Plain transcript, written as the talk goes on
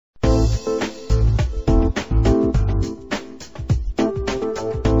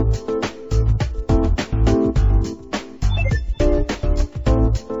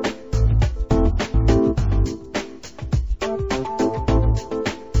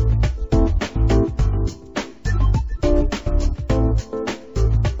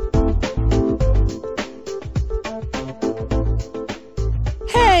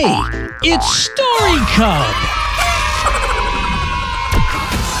It's StoryCub!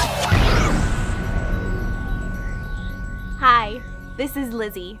 Hi, this is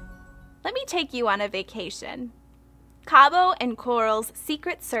Lizzie. Let me take you on a vacation. Cabo and Coral's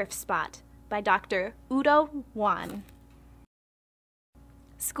Secret Surf Spot by Dr. Udo Wan.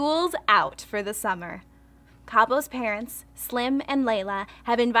 School's out for the summer. Cabo's parents, Slim and Layla,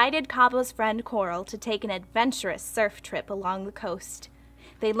 have invited Cabo's friend Coral to take an adventurous surf trip along the coast.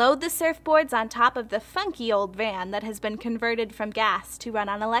 They load the surfboards on top of the funky old van that has been converted from gas to run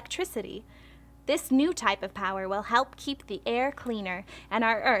on electricity. This new type of power will help keep the air cleaner and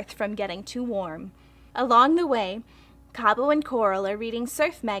our earth from getting too warm. Along the way, Cabo and Coral are reading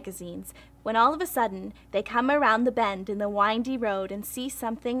surf magazines when all of a sudden they come around the bend in the windy road and see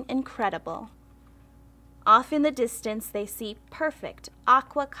something incredible. Off in the distance, they see perfect,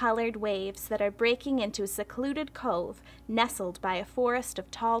 aqua-colored waves that are breaking into a secluded cove nestled by a forest of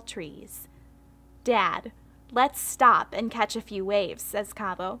tall trees. "Dad, let's stop and catch a few waves," says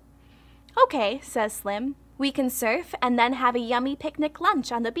Cabo. "Okay," says Slim. "We can surf and then have a yummy picnic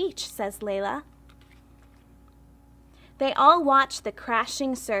lunch on the beach," says Layla. They all watch the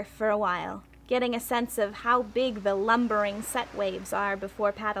crashing surf for a while, getting a sense of how big the lumbering set waves are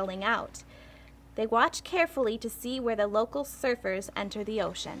before paddling out. They watch carefully to see where the local surfers enter the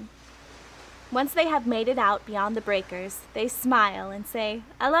ocean. Once they have made it out beyond the breakers, they smile and say,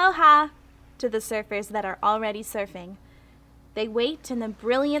 "Aloha," to the surfers that are already surfing. They wait in the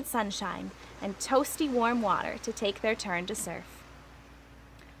brilliant sunshine and toasty warm water to take their turn to surf.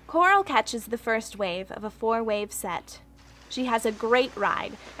 Coral catches the first wave of a 4-wave set. She has a great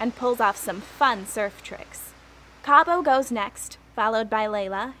ride and pulls off some fun surf tricks. Cabo goes next, followed by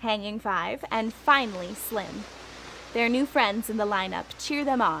Layla, hanging 5, and finally Slim. Their new friends in the lineup cheer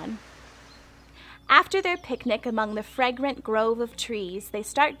them on. After their picnic among the fragrant grove of trees, they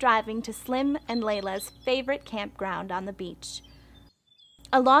start driving to Slim and Layla's favorite campground on the beach.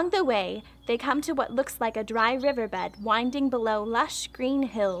 Along the way, they come to what looks like a dry riverbed winding below lush green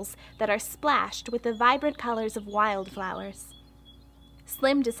hills that are splashed with the vibrant colors of wildflowers.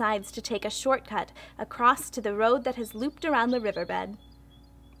 Slim decides to take a shortcut across to the road that has looped around the riverbed.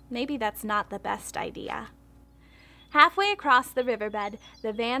 Maybe that's not the best idea. Halfway across the riverbed,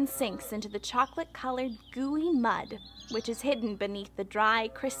 the van sinks into the chocolate-colored gooey mud, which is hidden beneath the dry,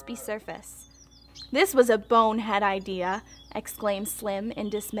 crispy surface. "This was a bonehead idea," exclaims Slim in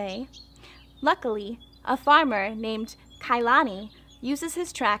dismay. Luckily, a farmer named Kailani uses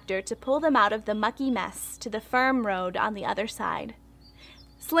his tractor to pull them out of the mucky mess to the firm road on the other side.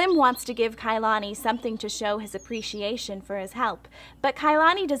 Slim wants to give Kailani something to show his appreciation for his help, but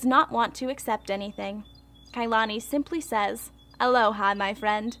Kailani does not want to accept anything. Kailani simply says, "Aloha, my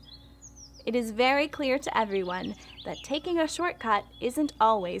friend." It is very clear to everyone that taking a shortcut isn't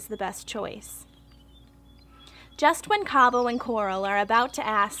always the best choice. Just when Cabo and Coral are about to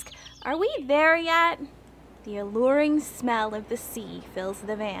ask, "Are we there yet?" the alluring smell of the sea fills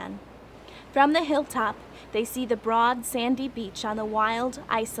the van. From the hilltop, they see the broad, sandy beach on the wild,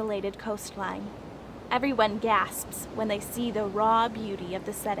 isolated coastline. Everyone gasps when they see the raw beauty of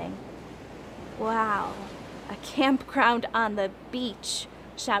the setting. "Wow, a campground on the beach,"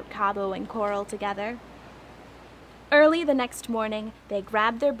 shout Cabo and Coral together. Early the next morning, they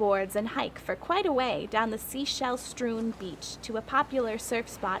grab their boards and hike for quite a way down the seashell-strewn beach to a popular surf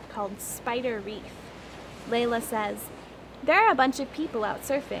spot called Spider Reef. Layla says, "There are a bunch of people out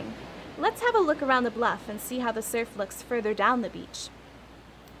surfing. Let's have a look around the bluff and see how the surf looks further down the beach."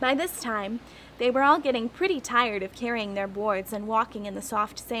 By this time, they were all getting pretty tired of carrying their boards and walking in the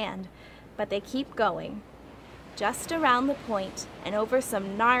soft sand, but they keep going. Just around the point and over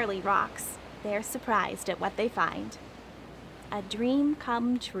some gnarly rocks, they are surprised at what they find. A dream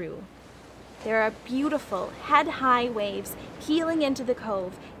come true. There are beautiful, head-high waves peeling into the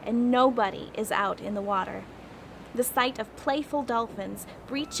cove, and nobody is out in the water. The sight of playful dolphins,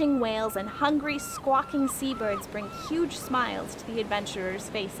 breaching whales, and hungry, squawking seabirds bring huge smiles to the adventurers'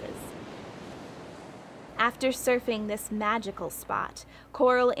 faces. After surfing this magical spot,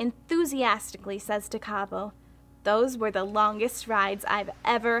 Coral enthusiastically says to Cabo, "Those were the longest rides I've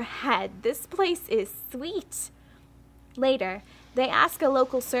ever had. This place is sweet." Later, they ask a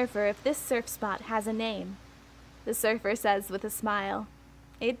local surfer if this surf spot has a name. The surfer says with a smile,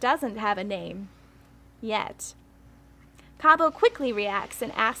 "It doesn't have a name. Yet." Cabo quickly reacts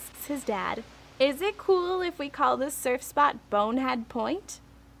and asks his dad, "Is it cool if we call this surf spot Bonehead Point?"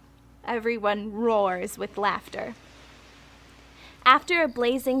 Everyone roars with laughter. After a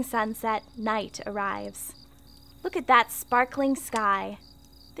blazing sunset, night arrives. "Look at that sparkling sky.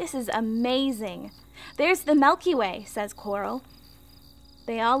 This is amazing. There's the Milky Way," says Coral.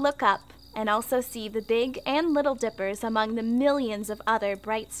 They all look up and also see the big and little dippers among the millions of other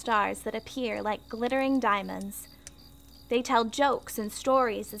bright stars that appear like glittering diamonds. They tell jokes and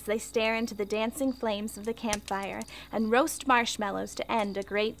stories as they stare into the dancing flames of the campfire and roast marshmallows to end a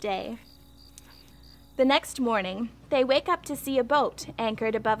great day. The next morning, they wake up to see a boat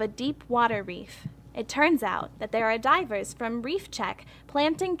anchored above a deep water reef. It turns out that there are divers from Reef Check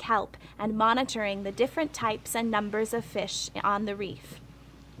planting kelp and monitoring the different types and numbers of fish on the reef.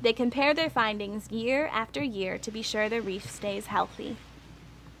 They compare their findings year after year to be sure the reef stays healthy.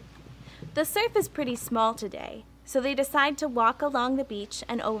 The surf is pretty small today, so they decide to walk along the beach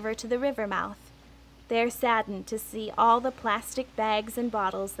and over to the river mouth. They are saddened to see all the plastic bags and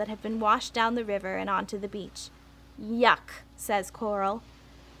bottles that have been washed down the river and onto the beach. Yuck, says Coral.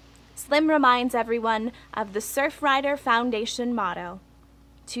 Slim reminds everyone of the Surfrider Foundation motto,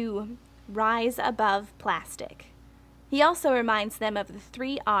 to rise above plastic. He also reminds them of the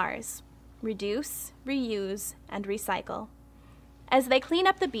 3 R's, reduce, reuse, and recycle. As they clean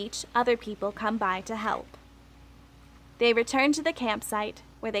up the beach, other people come by to help. They return to the campsite,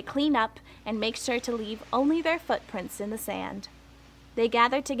 where they clean up and make sure to leave only their footprints in the sand. They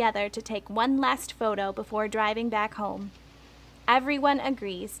gather together to take one last photo before driving back home. Everyone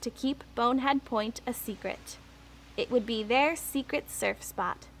agrees to keep Bonehead Point a secret. It would be their secret surf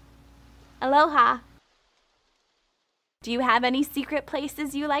spot. Aloha! Do you have any secret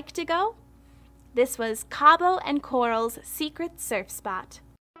places you like to go? This was Cabo and Coral's secret surf spot.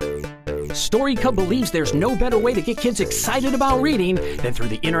 StoryCub believes there's no better way to get kids excited about reading than through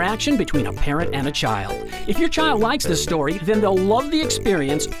the interaction between a parent and a child. If your child likes the story, then they'll love the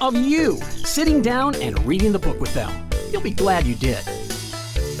experience of you sitting down and reading the book with them. You'll be glad you did.